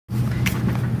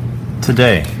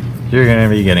Today, you're going to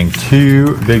be getting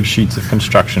two big sheets of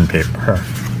construction paper.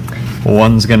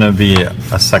 One's going to be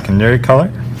a secondary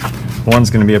color,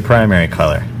 one's going to be a primary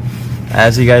color.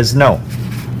 As you guys know,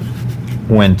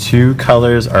 when two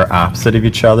colors are opposite of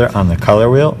each other on the color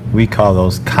wheel, we call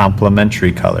those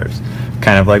complementary colors,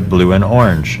 kind of like blue and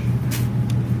orange,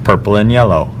 purple and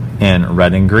yellow, and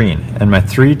red and green. And my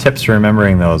three tips for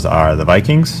remembering those are the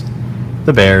Vikings,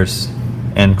 the Bears,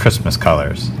 and Christmas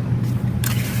colors.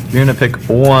 You're going to pick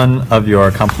one of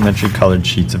your complementary colored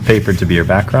sheets of paper to be your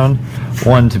background,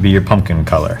 one to be your pumpkin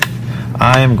color.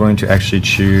 I am going to actually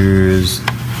choose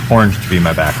orange to be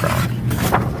my background.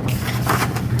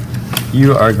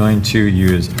 You are going to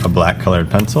use a black colored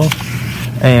pencil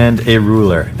and a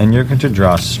ruler, and you're going to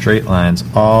draw straight lines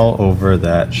all over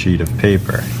that sheet of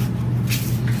paper.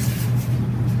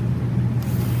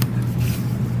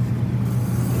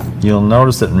 You'll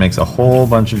notice it makes a whole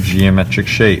bunch of geometric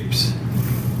shapes.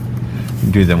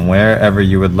 Do them wherever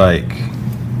you would like.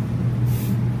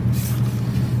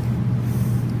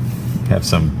 You have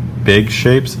some big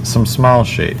shapes, some small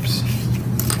shapes.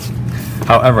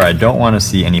 However, I don't want to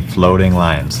see any floating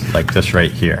lines like this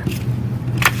right here.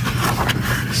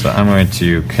 So I'm going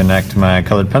to connect my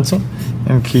colored pencil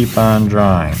and keep on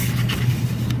drawing.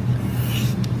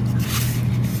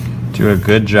 Do a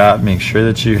good job, make sure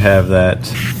that you have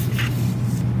that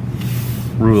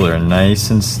ruler nice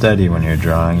and steady when you're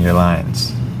drawing your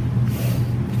lines.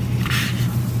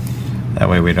 That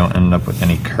way we don't end up with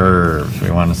any curves.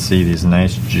 We want to see these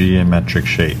nice geometric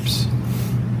shapes.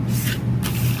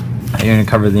 You're going to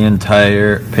cover the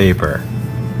entire paper.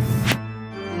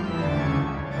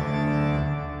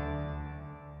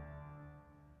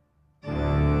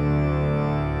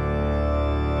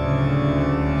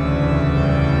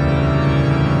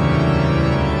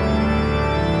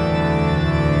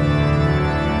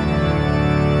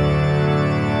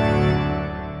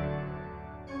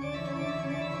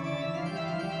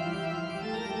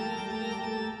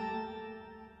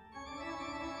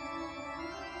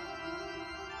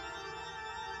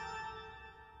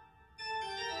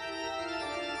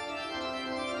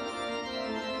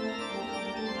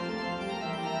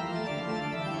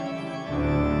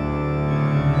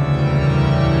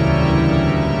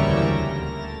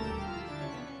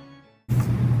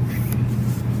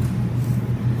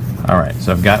 Alright,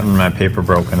 so I've gotten my paper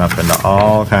broken up into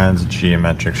all kinds of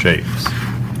geometric shapes.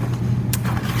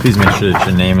 Please make sure that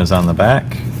your name is on the back,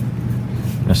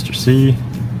 Mr. C,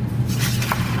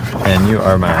 and you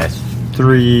are my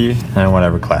 3, and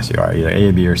whatever class you are, either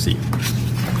A, B, or C.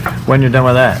 When you're done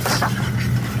with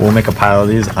that, we'll make a pile of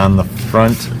these on the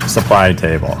front supply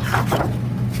table.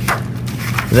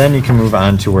 Then you can move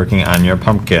on to working on your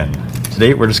pumpkin.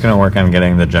 Today we're just going to work on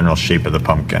getting the general shape of the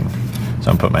pumpkin. So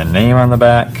I'm going to put my name on the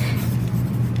back,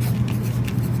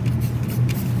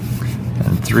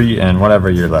 and 3 and whatever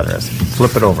your letter is.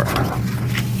 Flip it over.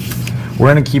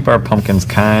 We're going to keep our pumpkins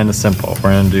kind of simple.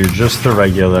 We're going to do just the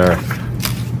regular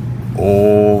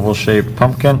oval shaped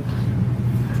pumpkin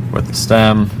with the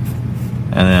stem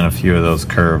and then a few of those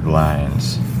curved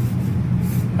lines.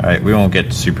 Alright, we won't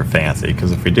get super fancy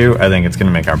because if we do, I think it's going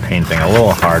to make our painting a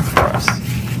little hard for us.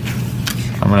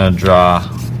 I'm going to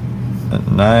draw a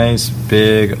nice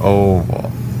big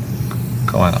oval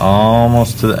going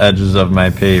almost to the edges of my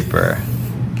paper.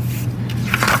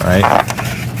 Right?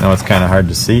 Now it's kind of hard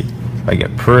to see. If I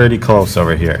get pretty close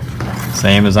over here.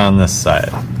 Same as on this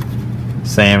side.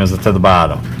 Same as to the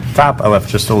bottom. Top, I left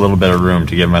just a little bit of room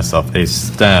to give myself a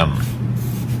stem.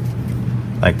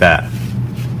 Like that.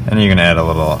 And you can add a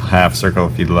little half circle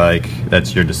if you'd like.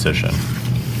 That's your decision.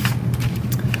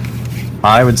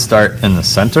 I would start in the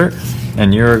center,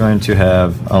 and you're going to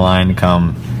have a line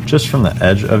come just from the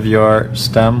edge of your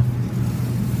stem,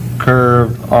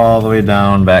 curve all the way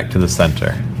down back to the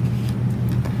center.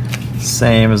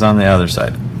 Same as on the other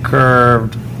side,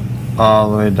 curved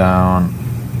all the way down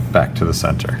back to the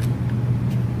center.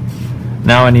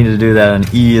 Now I need to do that on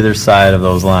either side of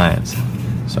those lines.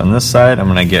 So on this side, I'm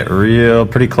going to get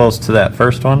pretty close to that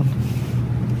first one.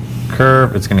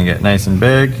 Curve, it's going to get nice and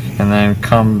big, and then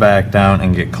come back down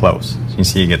and get close. So you can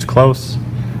see it gets close,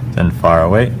 then far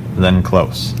away, then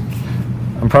close.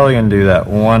 I'm probably going to do that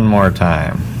one more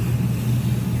time.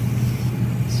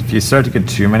 So if you start to get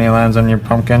too many lines on your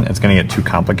pumpkin, it's going to get too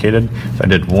complicated. So I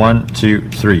did 1, 2,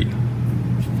 3.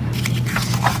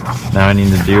 Now I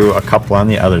need to do a couple on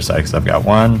the other side because I've got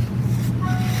 1,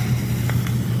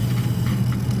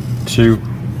 2,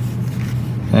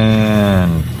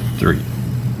 and 3.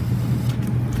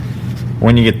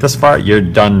 When you get this far, you're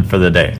done for the day.